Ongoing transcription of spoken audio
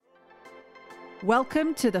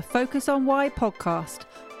Welcome to the Focus on Why podcast.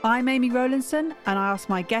 I'm Amy Rowlandson and I ask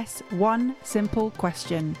my guests one simple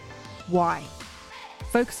question. Why?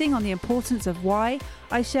 Focusing on the importance of why,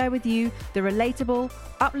 I share with you the relatable,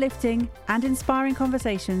 uplifting and inspiring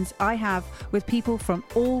conversations I have with people from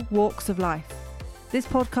all walks of life. This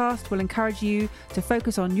podcast will encourage you to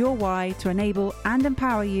focus on your why to enable and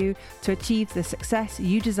empower you to achieve the success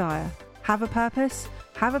you desire. Have a purpose,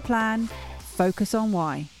 have a plan, focus on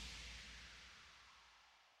why.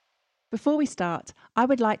 Before we start, I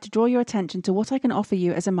would like to draw your attention to what I can offer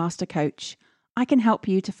you as a master coach. I can help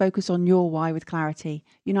you to focus on your why with clarity,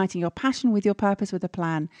 uniting your passion with your purpose with a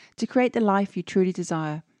plan to create the life you truly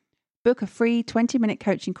desire. Book a free 20-minute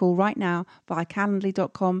coaching call right now via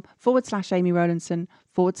calendly.com/Amy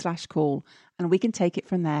Rowlandson/call, and we can take it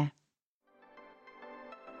from there.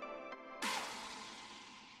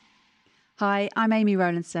 Hi, I'm Amy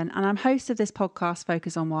Rowlandson, and I'm host of this podcast,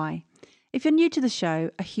 Focus on Why. If you're new to the show,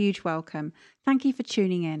 a huge welcome. Thank you for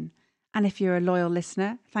tuning in. And if you're a loyal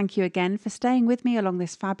listener, thank you again for staying with me along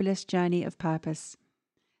this fabulous journey of purpose.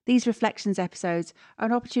 These reflections episodes are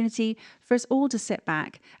an opportunity for us all to sit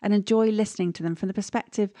back and enjoy listening to them from the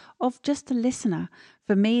perspective of just a listener.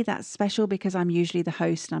 For me, that's special because I'm usually the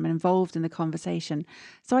host and I'm involved in the conversation.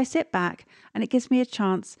 So I sit back and it gives me a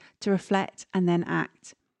chance to reflect and then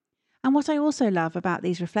act. And what I also love about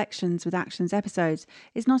these Reflections with Actions episodes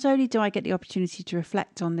is not only do I get the opportunity to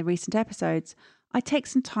reflect on the recent episodes, I take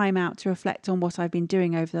some time out to reflect on what I've been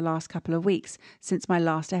doing over the last couple of weeks since my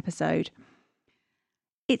last episode.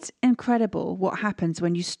 It's incredible what happens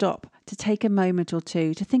when you stop to take a moment or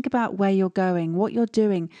two to think about where you're going, what you're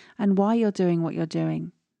doing, and why you're doing what you're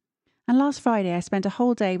doing. And last Friday, I spent a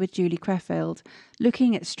whole day with Julie Crefeld,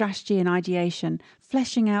 looking at strategy and ideation,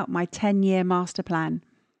 fleshing out my 10-year master plan.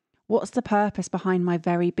 What's the purpose behind my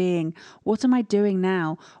very being? What am I doing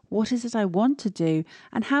now? What is it I want to do?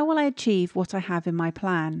 And how will I achieve what I have in my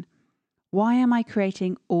plan? Why am I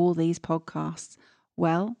creating all these podcasts?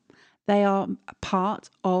 Well, they are part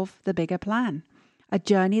of the bigger plan. A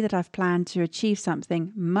journey that I've planned to achieve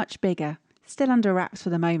something much bigger, still under wraps for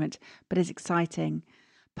the moment, but is exciting.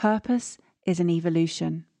 Purpose is an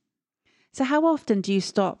evolution. So how often do you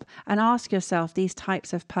stop and ask yourself these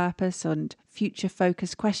types of purpose and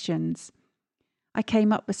future-focused questions? I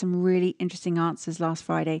came up with some really interesting answers last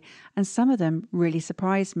Friday, and some of them really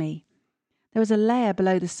surprised me. There was a layer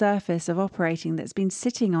below the surface of operating that's been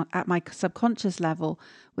sitting at my subconscious level,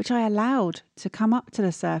 which I allowed to come up to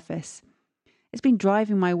the surface. It's been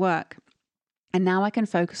driving my work, and now I can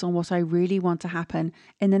focus on what I really want to happen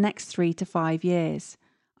in the next 3 to 5 years.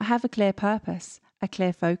 I have a clear purpose, a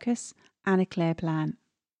clear focus, and a clear plan.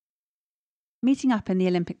 Meeting up in the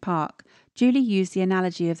Olympic Park, Julie used the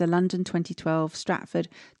analogy of the London 2012 Stratford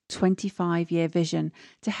 25-year vision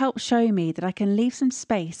to help show me that I can leave some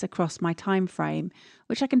space across my time frame,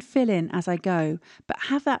 which I can fill in as I go, but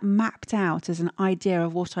have that mapped out as an idea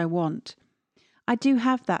of what I want. I do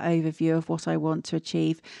have that overview of what I want to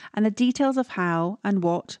achieve, and the details of how and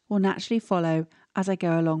what will naturally follow as I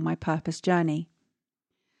go along my purpose journey.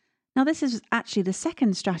 Now, this is actually the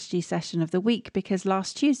second strategy session of the week because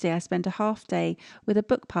last Tuesday I spent a half day with a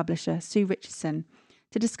book publisher, Sue Richardson,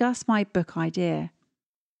 to discuss my book idea.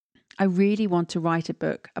 I really want to write a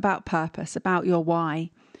book about purpose, about your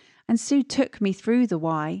why. And Sue took me through the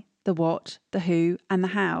why, the what, the who, and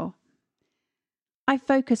the how. I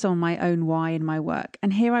focus on my own why in my work,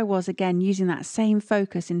 and here I was again using that same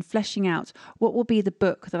focus in fleshing out what will be the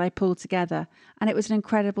book that I pulled together, and it was an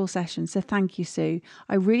incredible session, so thank you, Sue.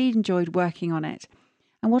 I really enjoyed working on it.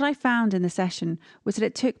 And what I found in the session was that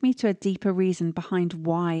it took me to a deeper reason behind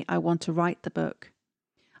why I want to write the book.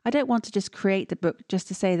 I don't want to just create the book just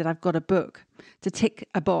to say that I've got a book, to tick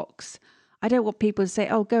a box. I don't want people to say,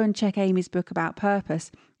 oh, go and check Amy's book about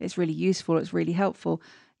purpose. It's really useful, it's really helpful.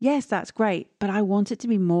 Yes, that's great, but I want it to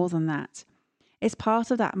be more than that. It's part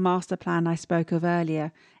of that master plan I spoke of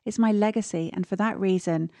earlier. It's my legacy, and for that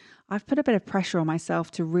reason, I've put a bit of pressure on myself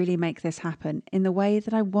to really make this happen in the way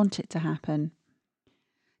that I want it to happen.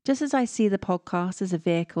 Just as I see the podcast as a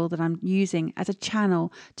vehicle that I'm using as a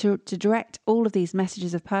channel to direct all of these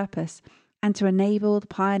messages of purpose and to enable the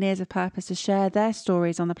pioneers of purpose to share their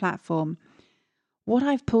stories on the platform, what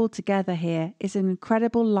I've pulled together here is an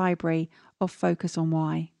incredible library of Focus on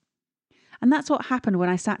Why. And that's what happened when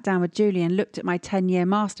I sat down with Julie and looked at my 10-year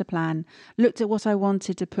master plan, looked at what I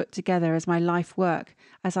wanted to put together as my life work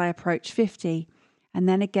as I approach 50, and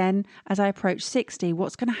then again as I approach 60,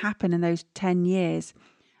 what's going to happen in those 10 years,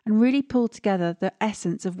 and really pulled together the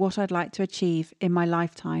essence of what I'd like to achieve in my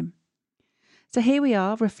lifetime. So here we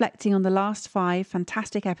are, reflecting on the last 5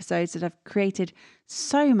 fantastic episodes that have created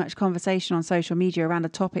so much conversation on social media around the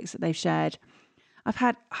topics that they've shared. I've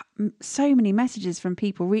had so many messages from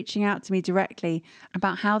people reaching out to me directly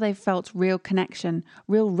about how they've felt real connection,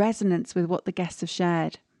 real resonance with what the guests have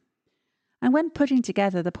shared. And when putting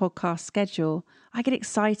together the podcast schedule, I get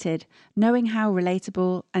excited knowing how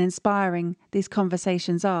relatable and inspiring these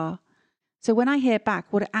conversations are. So when I hear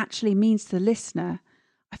back what it actually means to the listener,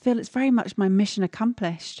 I feel it's very much my mission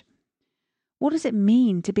accomplished. What does it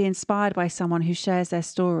mean to be inspired by someone who shares their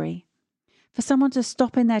story? For someone to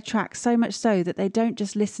stop in their tracks so much so that they don't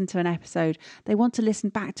just listen to an episode, they want to listen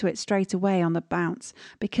back to it straight away on the bounce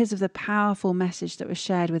because of the powerful message that was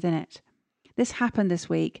shared within it. This happened this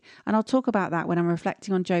week, and I'll talk about that when I'm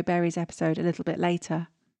reflecting on Joe Berry's episode a little bit later.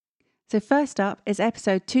 So first up is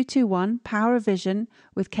episode 221, Power of Vision,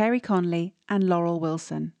 with Kerry Conley and Laurel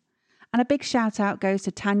Wilson. And a big shout out goes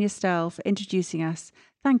to Tanya Sterl for introducing us.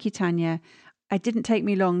 Thank you, Tanya. It didn't take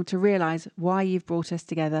me long to realise why you've brought us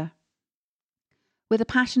together. With a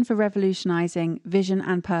passion for revolutionising vision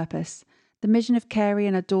and purpose, the mission of Kerry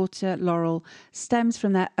and her daughter Laurel stems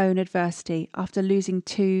from their own adversity after losing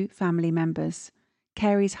 2 family members.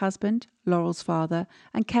 Kerry's husband, Laurel's father,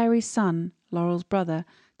 and Kerry's son, Laurel's brother,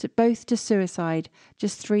 both to suicide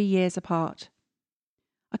just 3 years apart.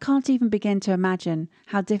 I can't even begin to imagine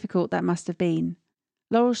how difficult that must have been.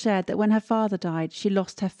 Laurel shared that when her father died, she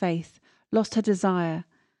lost her faith, lost her desire,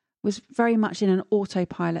 was very much in an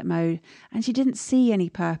autopilot mode, and she didn't see any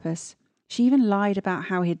purpose. She even lied about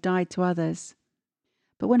how he had died to others.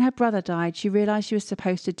 But when her brother died, she realised she was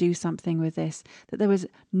supposed to do something with this, that there was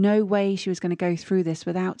no way she was going to go through this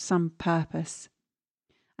without some purpose.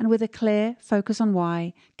 And with a clear focus on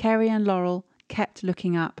why, Kerry and Laurel kept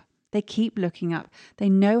looking up. They keep looking up. They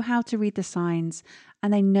know how to read the signs,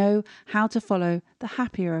 and they know how to follow the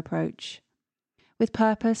happier approach. With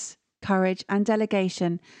purpose, courage, and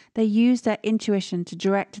delegation, they use their intuition to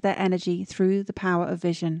direct their energy through the power of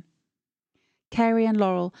vision. Kerry and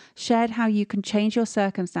Laurel shared how you can change your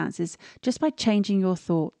circumstances just by changing your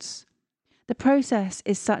thoughts. The process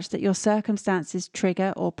is such that your circumstances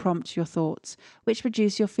trigger or prompt your thoughts, which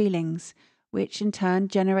produce your feelings, which in turn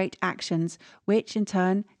generate actions, which in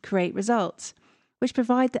turn create results, which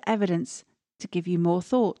provide the evidence to give you more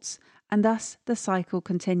thoughts, and thus the cycle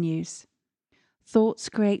continues. Thoughts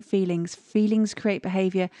create feelings, feelings create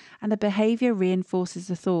behaviour, and the behaviour reinforces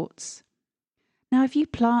the thoughts. Now, if you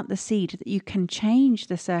plant the seed that you can change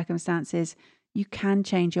the circumstances, you can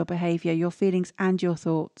change your behaviour, your feelings, and your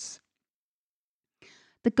thoughts.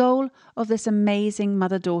 The goal of this amazing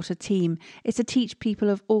mother-daughter team is to teach people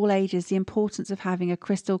of all ages the importance of having a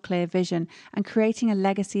crystal clear vision and creating a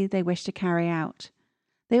legacy they wish to carry out.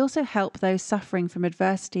 They also help those suffering from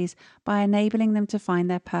adversities by enabling them to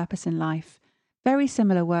find their purpose in life. Very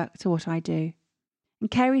similar work to what I do.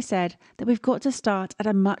 And Kerry said that we've got to start at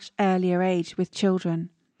a much earlier age with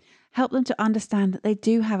children. Help them to understand that they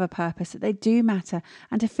do have a purpose, that they do matter,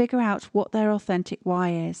 and to figure out what their authentic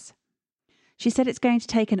why is. She said it's going to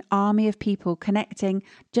take an army of people connecting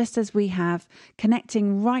just as we have,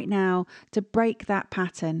 connecting right now to break that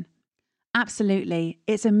pattern. Absolutely,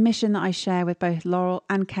 it's a mission that I share with both Laurel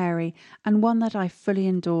and Kerry, and one that I fully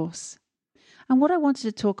endorse. And what I wanted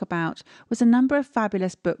to talk about was a number of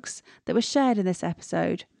fabulous books that were shared in this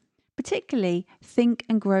episode, particularly Think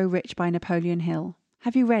and Grow Rich by Napoleon Hill.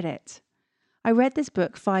 Have you read it? I read this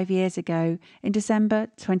book 5 years ago in December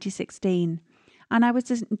 2016. And I was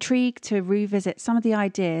just intrigued to revisit some of the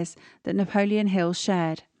ideas that Napoleon Hill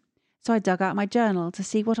shared. So I dug out my journal to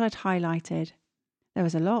see what I'd highlighted. There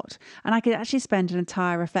was a lot, and I could actually spend an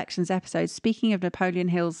entire Reflections episode speaking of Napoleon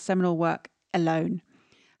Hill's seminal work alone.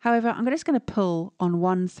 However, I'm just going to pull on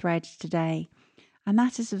one thread today, and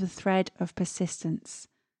that is the thread of persistence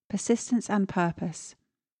and purpose.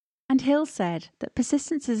 And Hill said that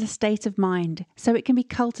persistence is a state of mind, so it can be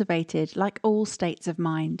cultivated like all states of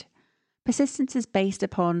mind. Persistence is based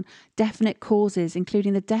upon definite causes,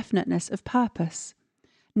 including the definiteness of purpose.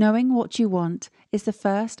 Knowing what you want is the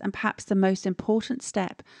first and perhaps the most important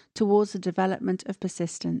step towards the development of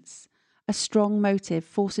persistence. A strong motive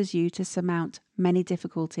forces you to surmount many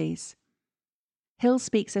difficulties. Hill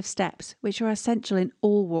speaks of steps which are essential in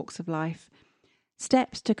all walks of life.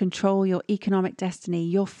 Steps to control your economic destiny,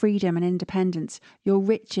 your freedom and independence, your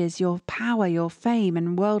riches, your power, your fame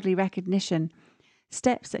and worldly recognition.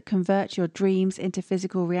 Steps that convert your dreams into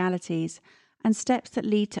physical realities, and steps that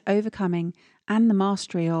lead to overcoming and the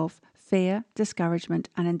mastery of fear, discouragement,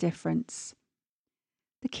 and indifference.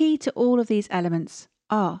 The key to all of these elements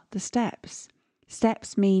are the steps.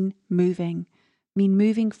 Steps mean moving. mean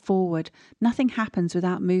moving forward. Nothing happens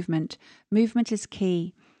without movement. Movement is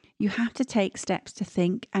key. You have to take steps to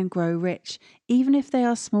think and grow rich, even if they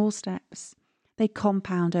are small steps. They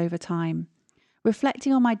compound over time.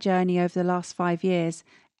 Reflecting on my journey over the last 5 years,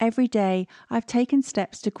 every day I've taken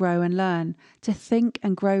steps to grow and learn, to think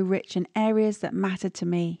and grow rich in areas that matter to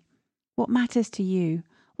me. What matters to you?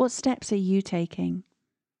 What steps are you taking?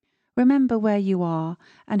 Remember where you are,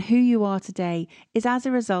 and who you are today is as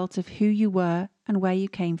a result of who you were and where you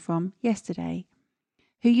came from yesterday.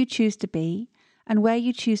 Who you choose to be and where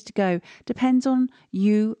you choose to go depends on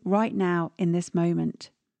you right now in this moment.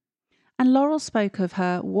 And Laurel spoke of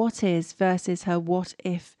her what is versus her what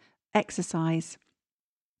if exercise,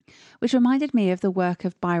 which reminded me of the work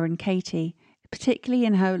of Byron Katie, particularly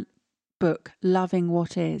in her book, Loving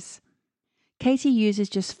What Is. Katie uses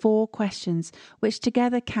just 4 questions which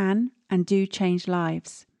together can and do change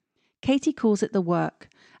lives. Katie calls it the work,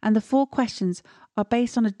 and the 4 questions are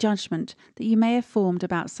based on a judgment that you may have formed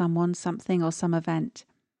about someone, something, or some event.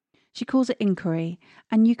 She calls it inquiry,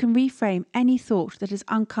 and you can reframe any thought that is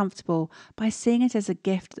uncomfortable by seeing it as a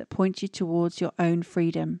gift that points you towards your own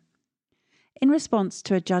freedom. In response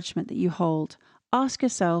to a judgment that you hold, ask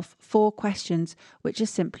yourself 4 questions which are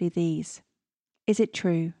simply these. Is it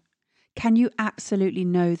true? Can you absolutely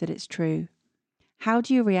know that it's true? How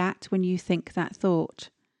do you react when you think that thought?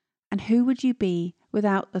 And who would you be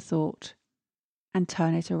without the thought? And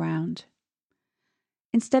turn it around.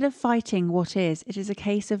 Instead of fighting what is, it is a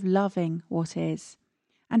case of loving what is.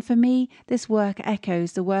 And for me, this work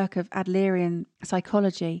echoes the work of Adlerian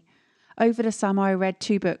psychology. Over the summer, I read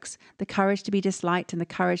 2 books, The Courage to be Disliked and The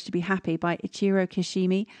Courage to be Happy by Ichiro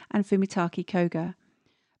Kishimi and Fumitake Koga.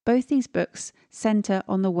 Both these books centre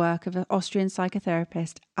on the work of the Austrian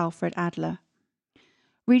psychotherapist Alfred Adler.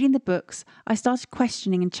 Reading the books, I started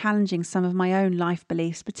questioning and challenging some of my own life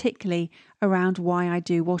beliefs, particularly around why I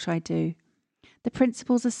do what I do. The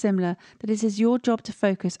principles are similar, that it is your job to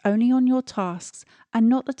focus only on your tasks and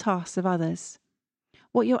not the tasks of others,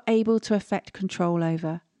 what you're able to effect control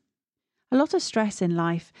over. A lot of stress in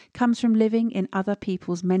life comes from living in other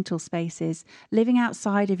people's mental spaces, living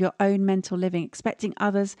outside of your own mental living, expecting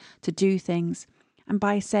others to do things. And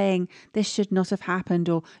by saying, this should not have happened,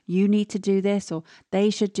 or you need to do this, or they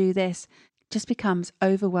should do this, just becomes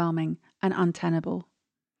overwhelming and untenable.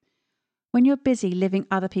 When you're busy living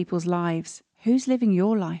other people's lives, who's living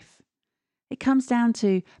your life? It comes down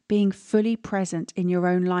to being fully present in your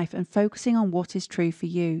own life and focusing on what is true for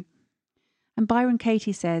you. And Byron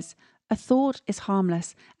Katie says, a thought is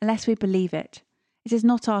harmless unless we believe it. It is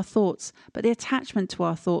not our thoughts, but the attachment to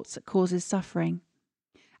our thoughts that causes suffering.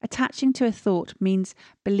 Attaching to a thought means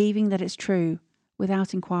believing that it's true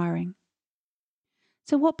without inquiring.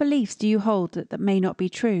 So what beliefs do you hold that may not be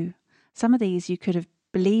true? Some of these you could have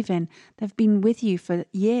believed in, they've been with you for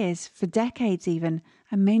years, for decades even,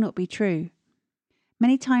 and may not be true.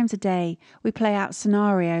 Many times a day, we play out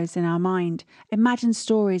scenarios in our mind, imagine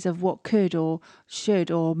stories of what could or should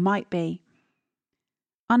or might be.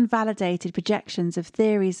 Unvalidated projections of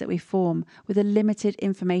theories that we form with the limited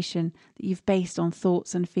information that you've based on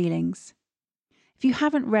thoughts and feelings. If you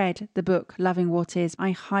haven't read the book Loving What Is, I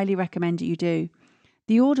highly recommend that you do.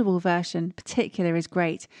 The Audible version in particular is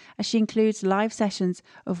great, as she includes live sessions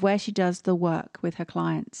of where she does the work with her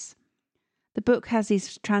clients. The book has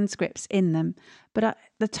these transcripts in them, but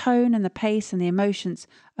the tone and the pace and the emotions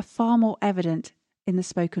are far more evident in the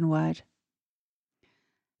spoken word.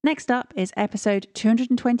 Next up is episode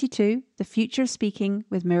 222, The Future of Speaking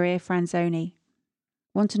with Maria Franzoni.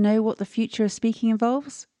 Want to know what the future of speaking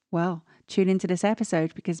involves? Well, tune into this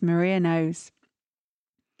episode because Maria knows.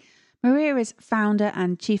 Maria is founder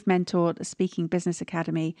and chief mentor at the Speaking Business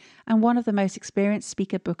Academy and one of the most experienced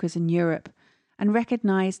speaker bookers in Europe, and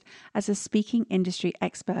recognised as a speaking industry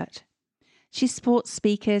expert. She supports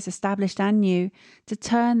speakers, established and new, to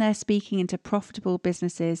turn their speaking into profitable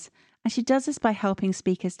businesses, and she does this by helping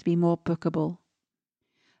speakers to be more bookable.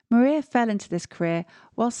 Maria fell into this career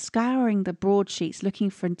while scouring the broadsheets looking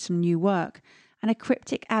for some new work, and a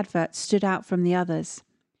cryptic advert stood out from the others.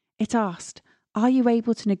 It asked, "Are you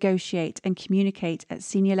able to negotiate and communicate at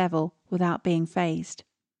senior level without being phased?"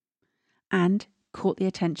 And caught the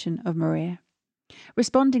attention of Maria.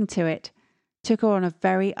 Responding to it took her on a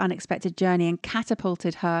very unexpected journey and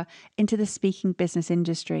catapulted her into the speaking business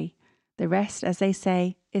industry. The rest, as they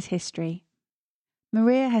say, is history.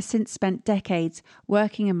 Maria has since spent decades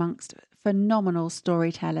working amongst phenomenal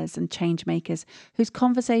storytellers and change makers whose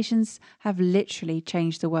conversations have literally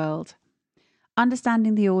changed the world.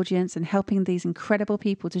 Understanding the audience and helping these incredible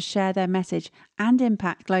people to share their message and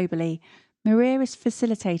impact globally, Maria is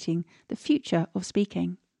facilitating the future of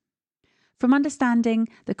speaking. From understanding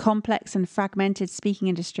the complex and fragmented speaking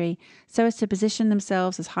industry so as to position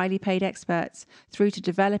themselves as highly paid experts, through to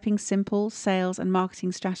developing simple sales and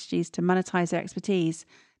marketing strategies to monetize their expertise,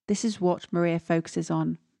 this is what Maria focuses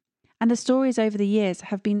on. And the stories over the years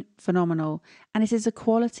have been phenomenal, and it is the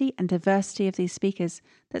quality and diversity of these speakers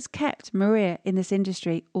that's kept Maria in this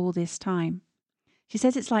industry all this time. She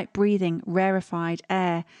says it's like breathing rarefied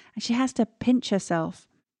air, and she has to pinch herself.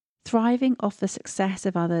 Thriving off the success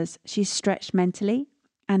of others, she's stretched mentally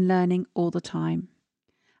and learning all the time.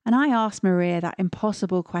 And I asked Maria that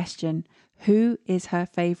impossible question, who is her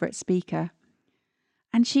favourite speaker?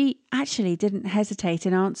 And she actually didn't hesitate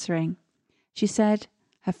in answering. She said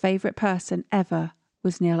her favourite person ever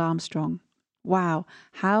was Neil Armstrong. Wow,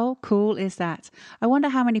 how cool is that? I wonder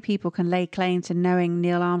how many people can lay claim to knowing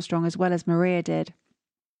Neil Armstrong as well as Maria did.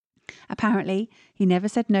 Apparently, he never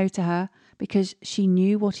said no to her because she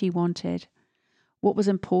knew what he wanted, what was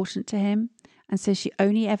important to him, and so she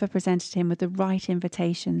only ever presented him with the right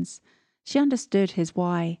invitations. She understood his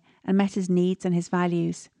why and met his needs and his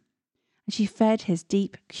values. And she fed his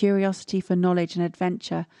deep curiosity for knowledge and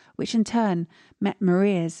adventure, which in turn met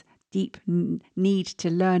Maria's deep need to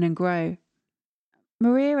learn and grow.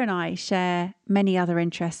 Maria and I share many other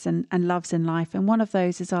interests and loves in life, and one of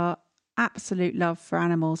those is our absolute love for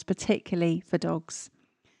animals, particularly for dogs.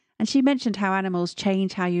 And she mentioned how animals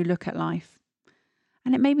change how you look at life.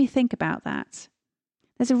 And it made me think about that.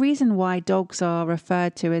 There's a reason why dogs are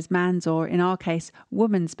referred to as man's, or in our case,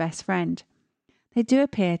 woman's best friend. They do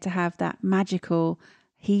appear to have that magical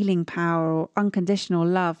healing power or unconditional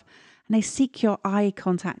love, and they seek your eye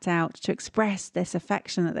contact out to express this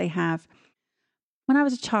affection that they have. When I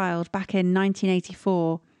was a child, back in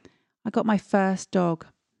 1984, I got my first dog.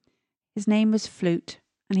 His name was Flute,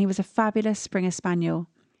 and he was a fabulous Springer Spaniel,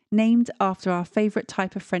 named after our favourite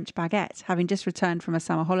type of French baguette, having just returned from a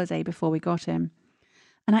summer holiday before we got him.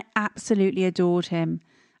 And I absolutely adored him,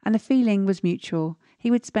 and the feeling was mutual.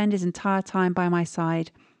 He would spend his entire time by my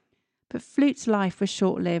side. But Flute's life was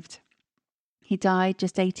short-lived. He died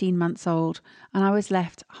just 18 months old, and I was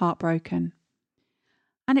left heartbroken.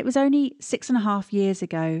 And it was only 6.5 years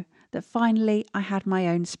ago that finally I had my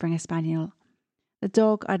own Springer Spaniel, the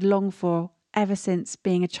dog I'd longed for ever since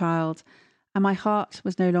being a child, and my heart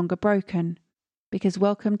was no longer broken, because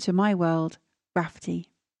welcome to my world, Rafferty.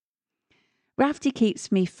 Rafferty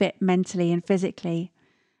keeps me fit mentally and physically.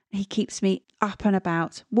 He keeps me up and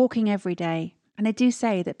about, walking every day. And they do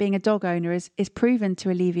say that being a dog owner is proven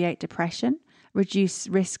to alleviate depression, reduce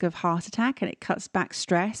risk of heart attack, and it cuts back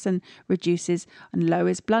stress and reduces and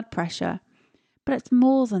lowers blood pressure. But it's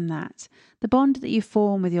more than that. The bond that you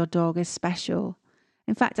form with your dog is special.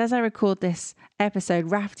 In fact, as I record this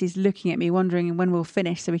episode, Rafferty's looking at me wondering when we'll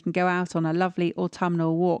finish so we can go out on a lovely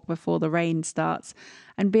autumnal walk before the rain starts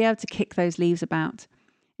and be able to kick those leaves about.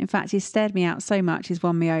 In fact, he's stared me out so much he's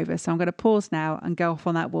won me over, so I'm going to pause now and go off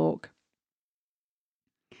on that walk.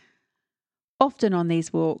 Often on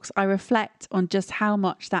these walks, I reflect on just how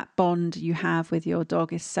much that bond you have with your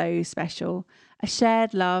dog is so special. A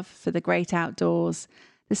shared love for the great outdoors,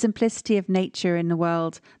 the simplicity of nature in the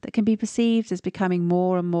world that can be perceived as becoming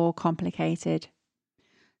more and more complicated.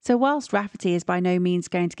 So whilst Rafferty is by no means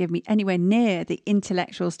going to give me anywhere near the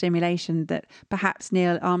intellectual stimulation that perhaps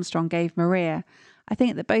Neil Armstrong gave Maria, I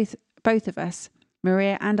think that both of us,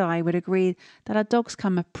 Maria and I, would agree that our dogs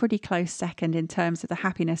come a pretty close second in terms of the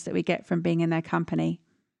happiness that we get from being in their company.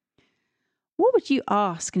 What would you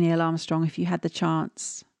ask Neil Armstrong if you had the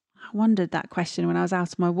chance? I wondered that question when I was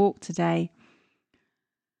out on my walk today.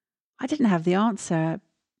 I didn't have the answer,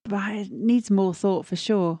 but it needs more thought for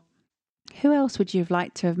sure. Who else would you have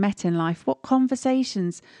liked to have met in life? What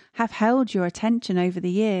conversations have held your attention over the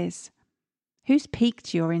years? Who's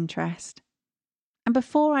piqued your interest? And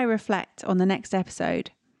before I reflect on the next episode,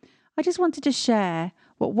 I just wanted to share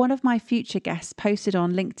what one of my future guests posted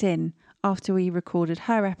on LinkedIn after we recorded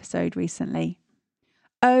her episode recently.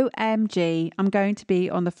 OMG, I'm going to be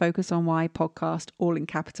on the Focus on Why podcast, all in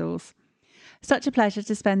capitals. Such a pleasure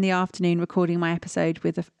to spend the afternoon recording my episode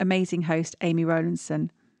with the amazing host, Amy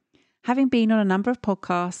Rowlandson. Having been on a number of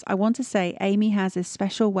podcasts, I want to say Amy has a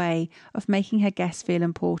special way of making her guests feel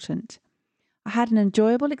important. I had an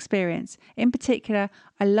enjoyable experience. In particular,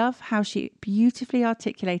 I love how she beautifully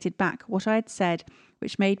articulated back what I had said,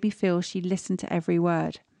 which made me feel she listened to every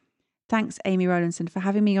word. Thanks, Amy Rowlandson, for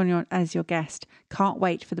having me on as your guest. Can't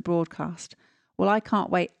wait for the broadcast. Well, I can't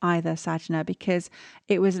wait either, Sajna, because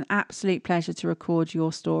it was an absolute pleasure to record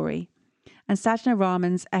your story. And Sajna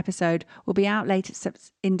Rahman's episode will be out later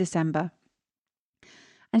in December.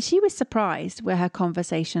 And she was surprised where her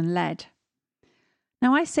conversation led.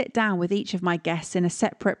 Now, I sit down with each of my guests in a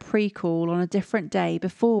separate pre-call on a different day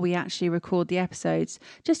before we actually record the episodes,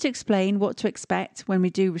 just to explain what to expect when we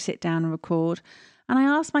do sit down and record, and I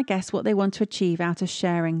ask my guests what they want to achieve out of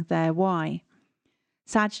sharing their why.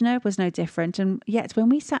 Sajna was no different, and yet when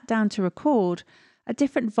we sat down to record, a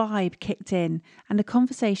different vibe kicked in and the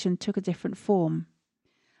conversation took a different form.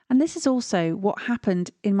 And this is also what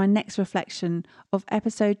happened in my next reflection of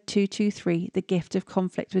episode 223, The Gift of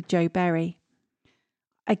Conflict with Jo Berry.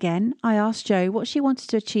 Again, I asked Jo what she wanted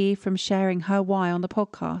to achieve from sharing her why on the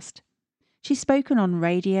podcast. She's spoken on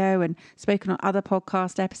radio and spoken on other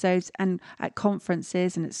podcast episodes and at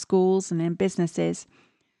conferences and at schools and in businesses.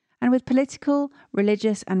 And with political,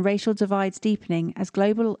 religious and racial divides deepening as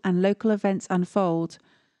global and local events unfold,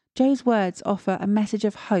 Jo's words offer a message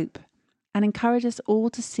of hope and encourage us all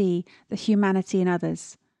to see the humanity in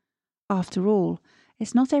others. After all,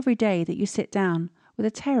 it's not every day that you sit down with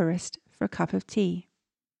a terrorist for a cup of tea.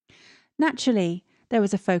 Naturally, there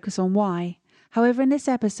was a focus on why. However, in this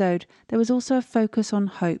episode, there was also a focus on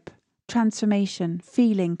hope, transformation,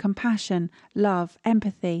 feeling, compassion, love,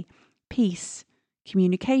 empathy, peace,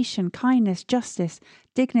 communication, kindness, justice,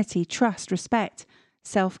 dignity, trust, respect,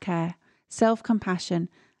 self-care, self-compassion,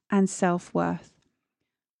 and self-worth.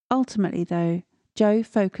 Ultimately, though, Jo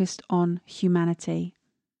focused on humanity.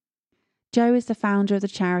 Jo is the founder of the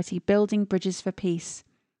charity Building Bridges for Peace,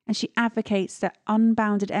 and she advocates that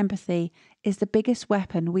unbounded empathy is the biggest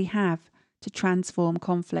weapon we have to transform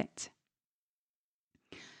conflict.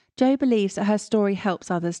 Jo believes that her story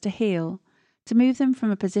helps others to heal, to move them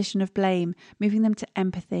from a position of blame, moving them to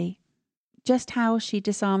empathy. Just how she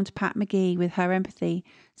disarmed Pat McGee with her empathy,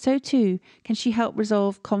 so too can she help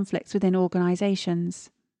resolve conflicts within organisations.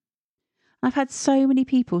 I've had so many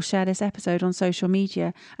people share this episode on social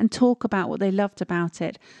media and talk about what they loved about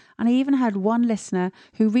it, and I even had one listener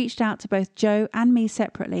who reached out to both Jo and me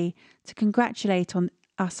separately to congratulate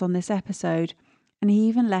us on this episode, and he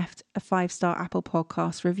even left a 5-star Apple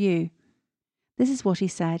Podcast review. This is what he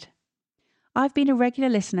said. I've been a regular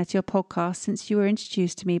listener to your podcast since you were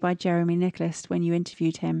introduced to me by Jeremy Nicholas when you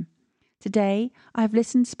interviewed him. Today, I have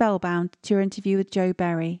listened spellbound to your interview with Jo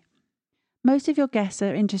Berry. Most of your guests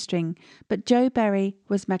are interesting, but Jo Berry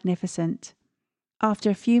was magnificent. After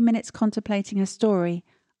a few minutes contemplating her story,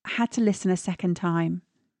 I had to listen a second time.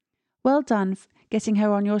 Well done getting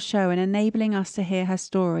her on your show and enabling us to hear her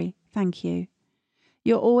story. Thank you.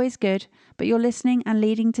 You're always good, but your listening and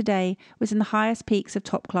leading today was in the highest peaks of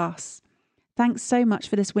top class. Thanks so much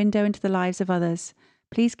for this window into the lives of others.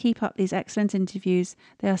 Please keep up these excellent interviews.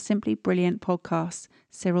 They are simply brilliant podcasts.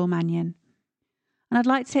 Cyril Mannion. And I'd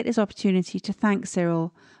like to take this opportunity to thank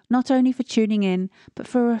Cyril, not only for tuning in, but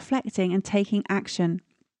for reflecting and taking action,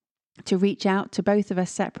 to reach out to both of us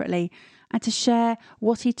separately and to share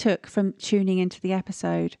what he took from tuning into the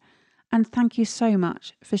episode. And thank you so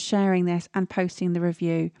much for sharing this and posting the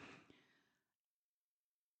review.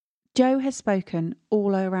 Jo has spoken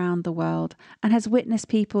all around the world and has witnessed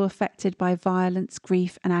people affected by violence,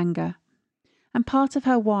 grief and anger. And part of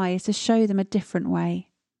her why is to show them a different way.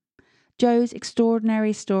 Jo's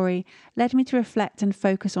extraordinary story led me to reflect and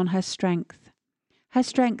focus on her strength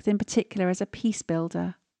in particular as a peace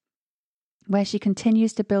builder, where she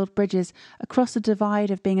continues to build bridges across the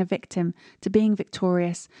divide of being a victim to being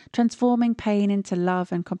victorious, transforming pain into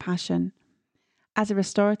love and compassion. As a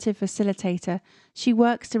restorative facilitator, she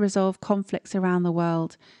works to resolve conflicts around the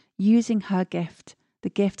world, using her gift, the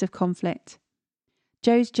gift of conflict.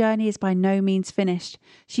 Jo's journey is by no means finished.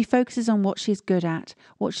 She focuses on what she's good at,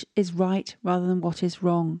 what is right rather than what is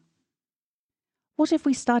wrong. What if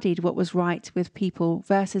we studied what was right with people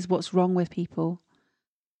versus what's wrong with people?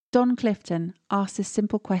 Don Clifton asked this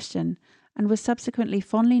simple question and was subsequently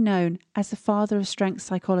fondly known as the father of strength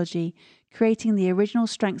psychology, creating the original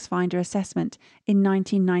StrengthsFinder assessment in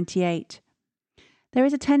 1998. There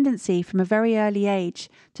is a tendency from a very early age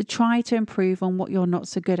to try to improve on what you're not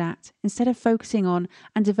so good at, instead of focusing on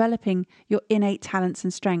and developing your innate talents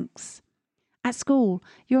and strengths. At school,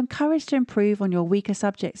 you're encouraged to improve on your weaker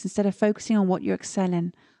subjects instead of focusing on what you excel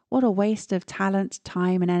in. What a waste of talent,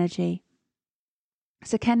 time and energy.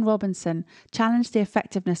 Sir Ken Robinson challenged the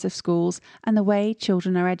effectiveness of schools and the way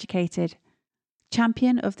children are educated.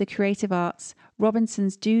 Champion of the creative arts,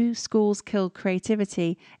 Robinson's Do Schools Kill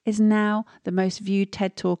Creativity is now the most viewed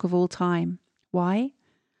TED Talk of all time. Why?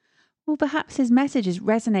 Well, perhaps his message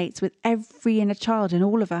resonates with every inner child in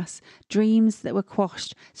all of us. Dreams that were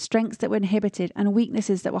quashed, strengths that were inhibited, and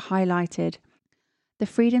weaknesses that were highlighted. The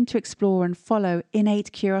freedom to explore and follow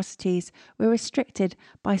innate curiosities were restricted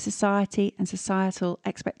by society and societal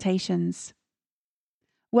expectations.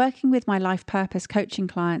 Working with my life purpose coaching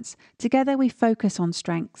clients, together we focus on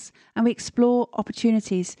strengths and we explore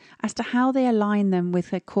opportunities as to how they align them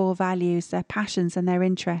with their core values, their passions, and their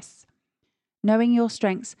interests. Knowing your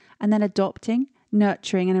strengths and then adopting,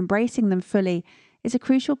 nurturing, and embracing them fully is a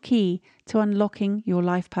crucial key to unlocking your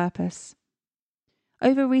life purpose.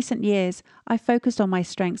 Over recent years, I've focused on my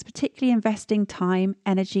strengths, particularly investing time,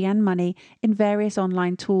 energy, and money in various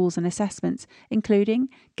online tools and assessments, including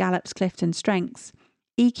Gallup's Clifton Strengths,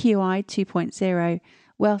 EQI 2.0,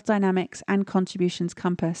 Wealth Dynamics, and Contributions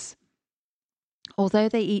Compass. Although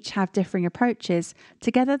they each have differing approaches,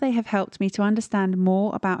 together they have helped me to understand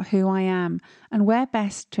more about who I am and where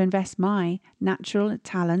best to invest my natural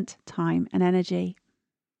talent, time, and energy.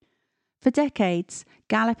 For decades,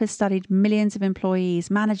 Gallup has studied millions of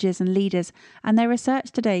employees, managers, and leaders, and their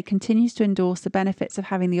research today continues to endorse the benefits of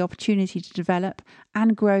having the opportunity to develop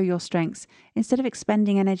and grow your strengths instead of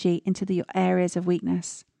expending energy into the areas of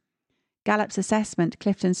weakness. Gallup's assessment,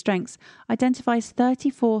 Clifton Strengths, identifies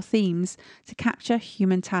 34 themes to capture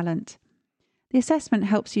human talent. The assessment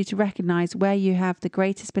helps you to recognise where you have the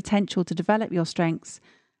greatest potential to develop your strengths,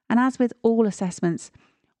 and as with all assessments,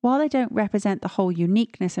 while they don't represent the whole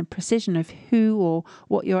uniqueness and precision of who or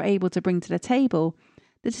what you're able to bring to the table,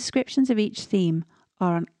 the descriptions of each theme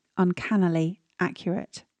are uncannily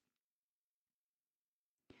accurate.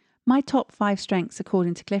 My top 5 strengths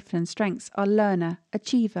according to Clifton Strengths are learner,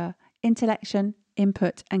 achiever, intellection,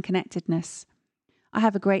 input, and connectedness. I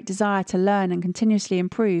have a great desire to learn and continuously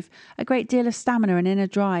improve, a great deal of stamina and inner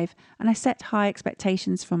drive, and I set high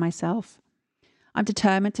expectations for myself. I'm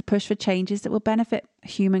determined to push for changes that will benefit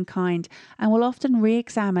humankind and will often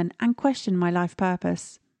re-examine and question my life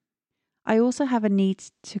purpose. I also have a need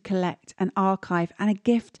to collect and archive and a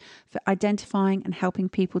gift for identifying and helping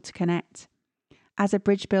people to connect. As a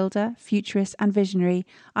bridge builder, futurist and visionary,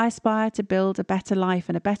 I aspire to build a better life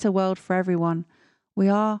and a better world for everyone. We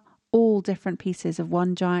are all different pieces of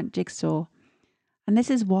one giant jigsaw. And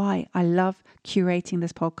this is why I love curating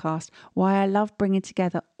this podcast, why I love bringing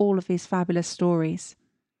together all of these fabulous stories.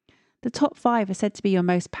 The top 5 are said to be your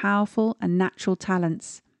most powerful and natural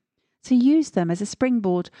talents. So use them as a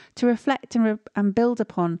springboard to reflect and build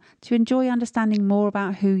upon, to enjoy understanding more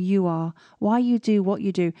about who you are, why you do what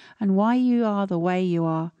you do, and why you are the way you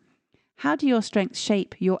are. How do your strengths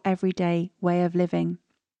shape your everyday way of living?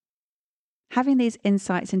 Having these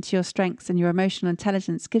insights into your strengths and your emotional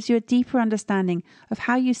intelligence gives you a deeper understanding of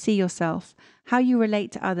how you see yourself, how you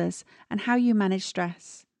relate to others, and how you manage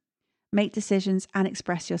stress. Make decisions and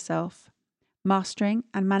express yourself. Mastering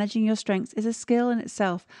and managing your strengths is a skill in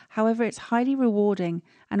itself, however, it's highly rewarding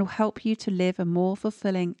and will help you to live a more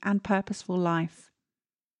fulfilling and purposeful life.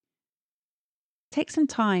 Take some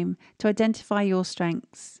time to identify your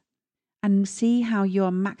strengths and see how you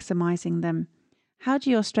are maximizing them. How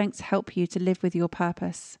do your strengths help you to live with your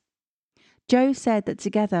purpose? Jo said that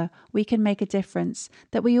together we can make a difference,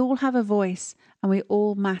 that we all have a voice and we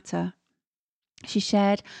all matter. She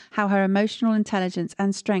shared how her emotional intelligence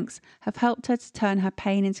and strengths have helped her to turn her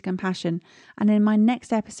pain into compassion. And in my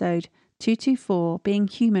next episode, 224, Being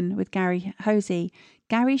Human with Gary Hosey,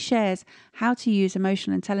 Gary shares how to use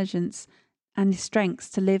emotional intelligence and strengths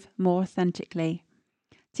to live more authentically.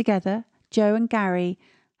 Together, Jo and Gary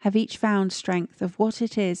have each found strength of what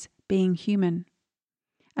it is being human,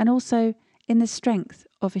 and also in the strength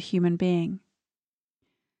of a human being.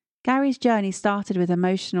 Gary's journey started with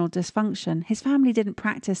emotional dysfunction. His family didn't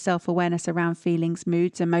practice self-awareness around feelings,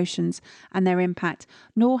 moods, emotions, and their impact,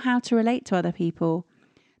 nor how to relate to other people.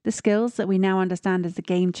 The skills that we now understand as the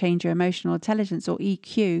Game Changer Emotional Intelligence, or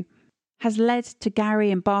EQ, has led to Gary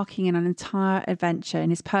embarking on an entire adventure in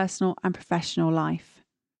his personal and professional life.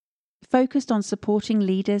 Focused on supporting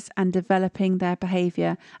leaders and developing their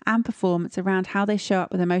behaviour and performance around how they show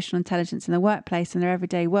up with emotional intelligence in the workplace and their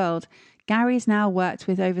everyday world, Gary has now worked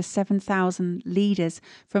with over 7,000 leaders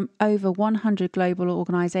from over 100 global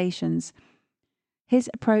organisations. His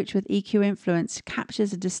approach with EQ Influence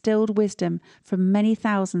captures a distilled wisdom from many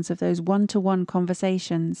thousands of those one-to-one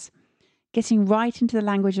conversations. Getting right into the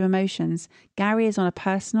language of emotions, Gary is on a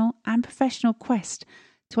personal and professional quest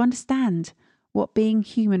to understand what being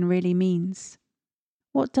human really means.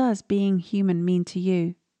 What does being human mean to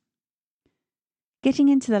you? Getting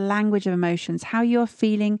into the language of emotions, how you're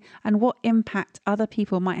feeling and what impact other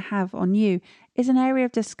people might have on you is an area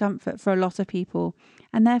of discomfort for a lot of people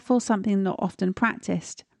and therefore something not often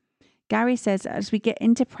practiced. Gary says that as we get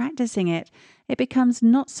into practicing it, it becomes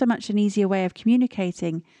not so much an easier way of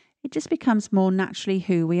communicating, it just becomes more naturally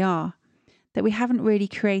who we are, that we haven't really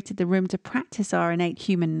created the room to practice our innate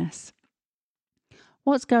humanness.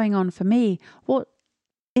 What's going on for me? What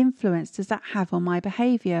influence does that have on my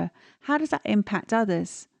behaviour? How does that impact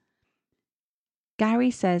others?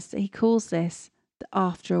 Gary says that he calls this the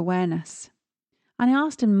after awareness. And I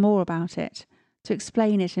asked him more about it, to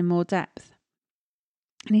explain it in more depth.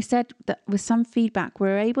 And he said that with some feedback,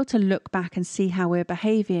 we're able to look back and see how we're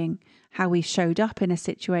behaving, how we showed up in a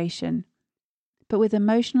situation. But with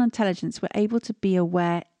emotional intelligence, we're able to be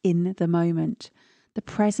aware in the moment. The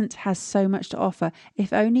present has so much to offer,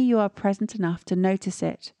 if only you are present enough to notice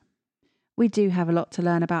it. We do have a lot to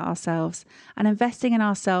learn about ourselves, and investing in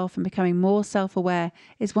ourselves and becoming more self-aware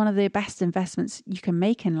is one of the best investments you can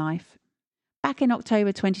make in life. Back in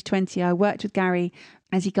October 2020, I worked with Gary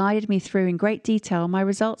as he guided me through in great detail my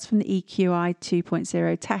results from the EQI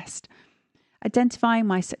 2.0 test, identifying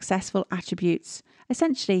my successful attributes,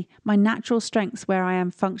 essentially my natural strengths where I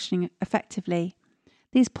am functioning effectively.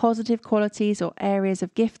 These positive qualities or areas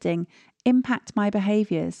of gifting impact my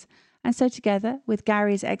behaviours, and so together with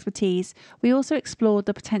Gary's expertise, we also explored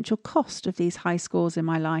the potential cost of these high scores in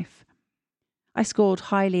my life. I scored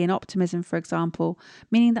highly in optimism, for example,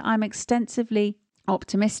 meaning that I'm extensively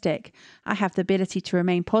optimistic. I have the ability to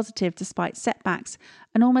remain positive despite setbacks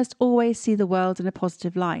and almost always see the world in a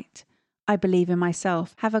positive light. I believe in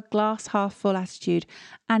myself, have a glass half full attitude,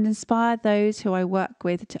 and inspire those who I work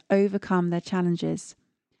with to overcome their challenges.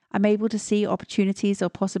 I'm able to see opportunities or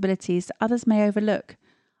possibilities that others may overlook.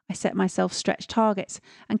 I set myself stretch targets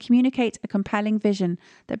and communicate a compelling vision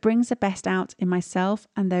that brings the best out in myself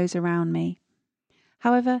and those around me.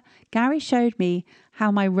 However, Gary showed me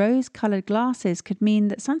how my rose-coloured glasses could mean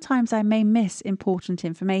that sometimes I may miss important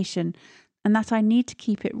information and that I need to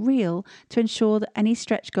keep it real to ensure that any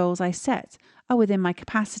stretch goals I set are within my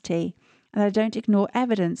capacity and I don't ignore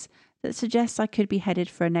evidence that suggests I could be headed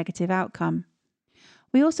for a negative outcome.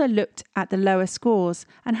 We also looked at the lower scores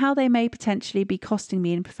and how they may potentially be costing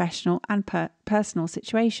me in professional and personal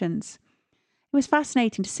situations. It was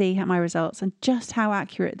fascinating to see my results and just how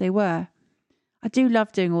accurate they were. I do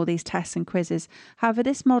love doing all these tests and quizzes, however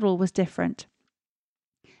this model was different.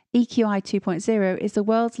 EQI 2.0 is the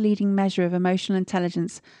world's leading measure of emotional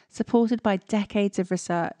intelligence, supported by decades of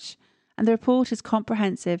research, and the report is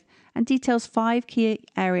comprehensive and details 5 key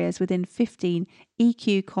areas within 15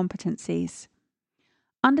 EQ competencies.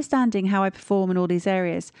 Understanding how I perform in all these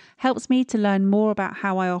areas helps me to learn more about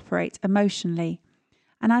how I operate emotionally.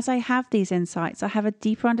 And as I have these insights, I have a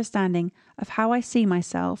deeper understanding of how I see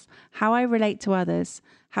myself, how I relate to others,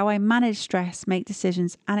 how I manage stress, make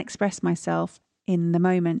decisions, and express myself in the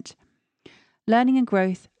moment. Learning and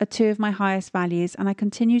growth are 2 of my highest values, and I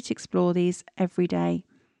continue to explore these every day.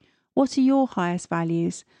 What are your highest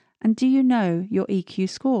values? And do you know your EQ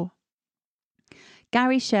score?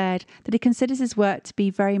 Gary shared that he considers his work to be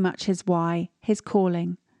very much his why, his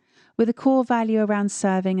calling. With a core value around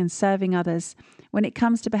serving and serving others, when it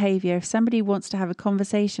comes to behaviour, if somebody wants to have a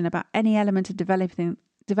conversation about any element of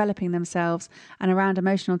developing themselves and around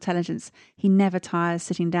emotional intelligence, he never tires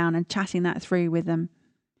sitting down and chatting that through with them.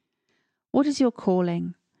 What is your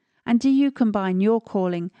calling? And do you combine your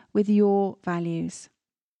calling with your values?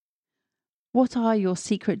 What are your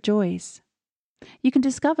secret joys? You can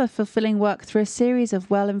discover fulfilling work through a series of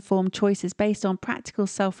well-informed choices based on practical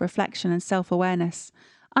self-reflection and self-awareness.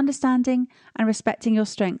 Understanding and respecting your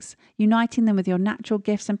strengths, uniting them with your natural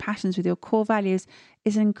gifts and passions with your core values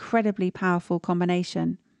is an incredibly powerful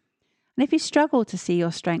combination. And if you struggle to see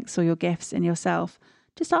your strengths or your gifts in yourself,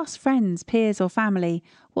 just ask friends, peers or family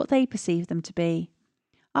what they perceive them to be.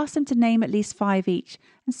 Ask them to name at least 5 each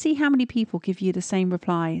and see how many people give you the same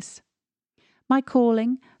replies. My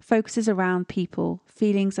calling focuses around people,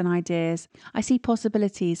 feelings and ideas. I see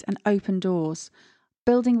possibilities and open doors.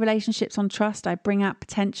 Building relationships on trust, I bring out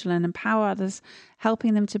potential and empower others,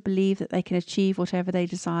 helping them to believe that they can achieve whatever they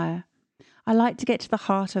desire. I like to get to the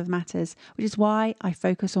heart of matters, which is why I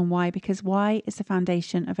focus on why, because why is the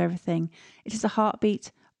foundation of everything. It is the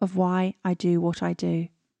heartbeat of why I do what I do.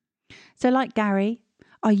 So like Gary,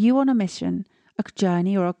 are you on a mission, a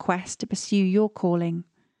journey or a quest to pursue your calling?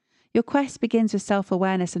 Your quest begins with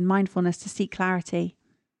self-awareness and mindfulness to seek clarity.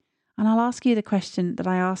 And I'll ask you the question that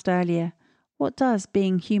I asked earlier. What does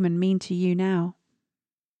being human mean to you now?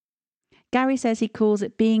 Gary says he calls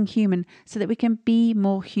it being human so that we can be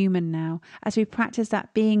more human now. As we practice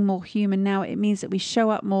that being more human now, it means that we show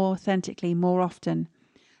up more authentically, more often.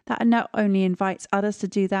 That not only invites others to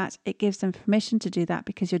do that, it gives them permission to do that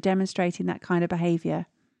because you're demonstrating that kind of behaviour.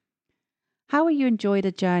 How will you enjoy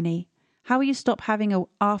the journey? How will you stop having an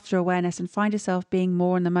after awareness and find yourself being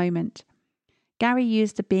more in the moment? Gary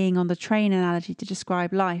used the being on the train analogy to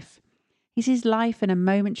describe life. He sees life in a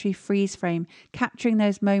momentary freeze frame, capturing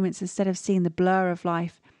those moments instead of seeing the blur of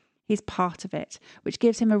life. He's part of it, which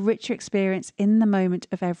gives him a richer experience in the moment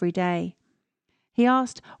of every day. He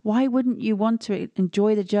asked, why wouldn't you want to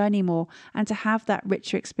enjoy the journey more and to have that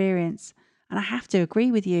richer experience? And I have to agree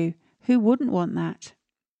with you. Who wouldn't want that?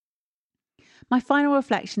 My final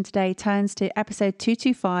reflection today turns to episode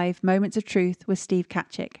 225, Moments of Truth with Steve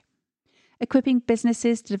Kachik. Equipping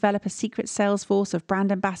businesses to develop a secret sales force of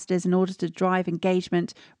brand ambassadors in order to drive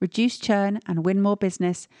engagement, reduce churn, and win more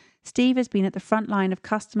business, Steve has been at the front line of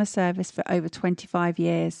customer service for over 25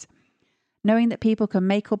 years. Knowing that people can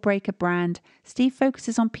make or break a brand, Steve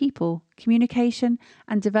focuses on people, communication,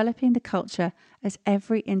 and developing the culture as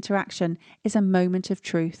every interaction is a moment of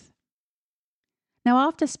truth. Now,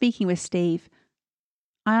 after speaking with Steve,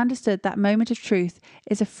 I understood that moment of truth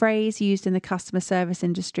is a phrase used in the customer service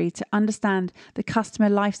industry to understand the customer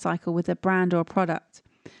life cycle with a brand or product.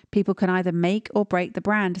 People can either make or break the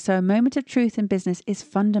brand, so a moment of truth in business is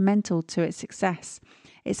fundamental to its success.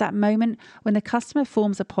 It's that moment when the customer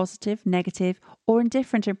forms a positive, negative, or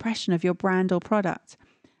indifferent impression of your brand or product.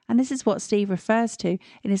 And this is what Steve refers to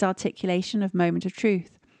in his articulation of moment of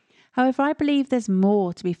truth. However, I believe there's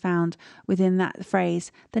more to be found within that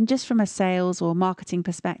phrase than just from a sales or marketing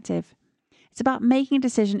perspective. It's about making a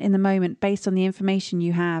decision in the moment based on the information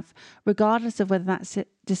you have, regardless of whether that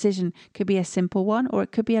decision could be a simple one or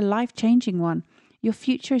it could be a life-changing one. Your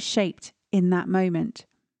future is shaped in that moment.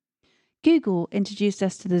 Google introduced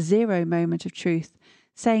us to the zero moment of truth,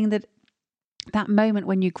 saying that moment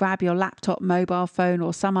when you grab your laptop, mobile phone,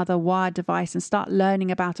 or some other wired device and start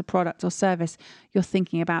learning about a product or service you're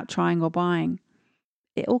thinking about trying or buying.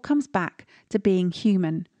 It all comes back to being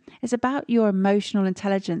human. It's about your emotional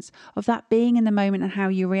intelligence of that being in the moment and how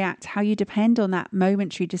you react, how you depend on that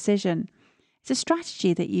momentary decision. It's a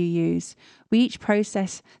strategy that you use. We each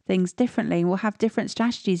process things differently and we'll have different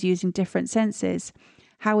strategies using different senses.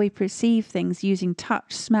 How we perceive things using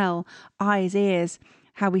touch, smell, eyes, ears,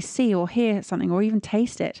 how we see or hear something or even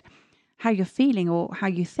taste it, how you're feeling or how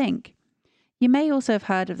you think. You may also have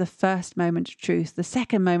heard of the first moment of truth, the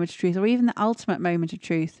second moment of truth, or even the ultimate moment of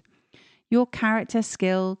truth. Your character,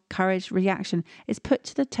 skill, courage, reaction is put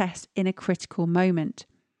to the test in a critical moment.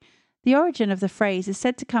 The origin of the phrase is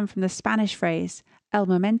said to come from the Spanish phrase, el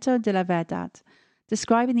momento de la verdad,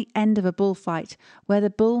 describing the end of a bullfight, where the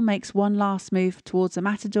bull makes one last move towards the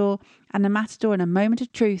matador, and the matador in a moment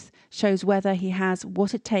of truth shows whether he has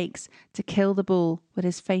what it takes to kill the bull with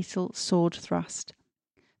his fatal sword thrust.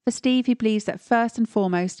 For Steve, he believes that first and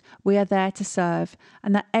foremost, we are there to serve,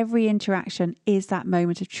 and that every interaction is that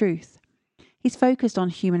moment of truth. He's focused on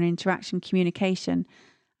human interaction communication,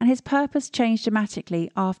 and his purpose changed dramatically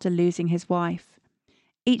after losing his wife.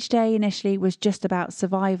 Each day initially was just about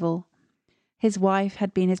survival. His wife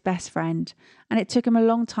had been his best friend, and it took him a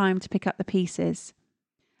long time to pick up the pieces.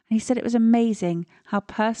 And he said it was amazing how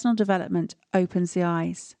personal development opens the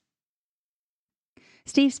eyes.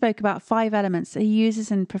 Steve spoke about 5 elements that he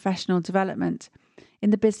uses in professional development in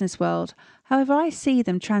the business world. However, I see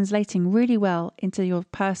them translating really well into your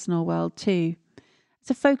personal world too. It's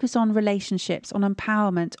a focus on relationships, on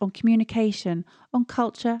empowerment, on communication, on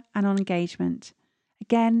culture, and on engagement.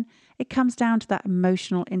 Again, it comes down to that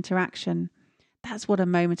emotional interaction. That's what a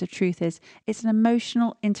moment of truth is. It's an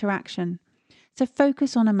emotional interaction. So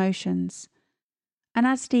focus on emotions. And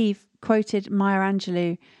as Steve quoted Maya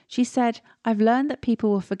Angelou, she said, I've learned that people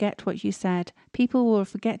will forget what you said, people will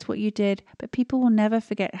forget what you did, but people will never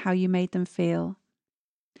forget how you made them feel.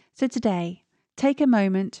 So today, take a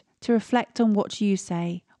moment to reflect on what you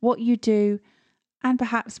say, what you do, and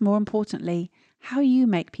perhaps more importantly, how you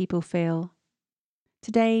make people feel.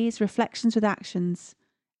 Today's Reflections with Actions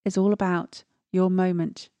is all about your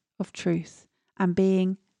moment of truth and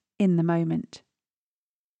being in the moment.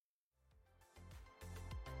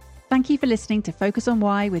 Thank you for listening to Focus on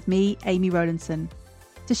Why with me, Amy Rowlandson.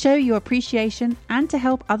 To show your appreciation and to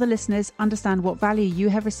help other listeners understand what value you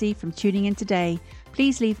have received from tuning in today,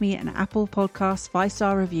 please leave me an Apple Podcast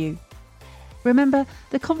 5-star review. Remember,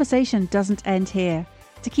 the conversation doesn't end here.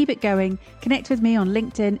 To keep it going, connect with me on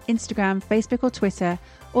LinkedIn, Instagram, Facebook or Twitter,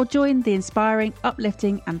 or join the inspiring,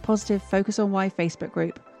 uplifting and positive Focus on Why Facebook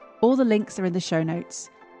group. All the links are in the show notes.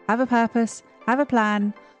 Have a purpose, have a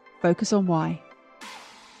plan, focus on why.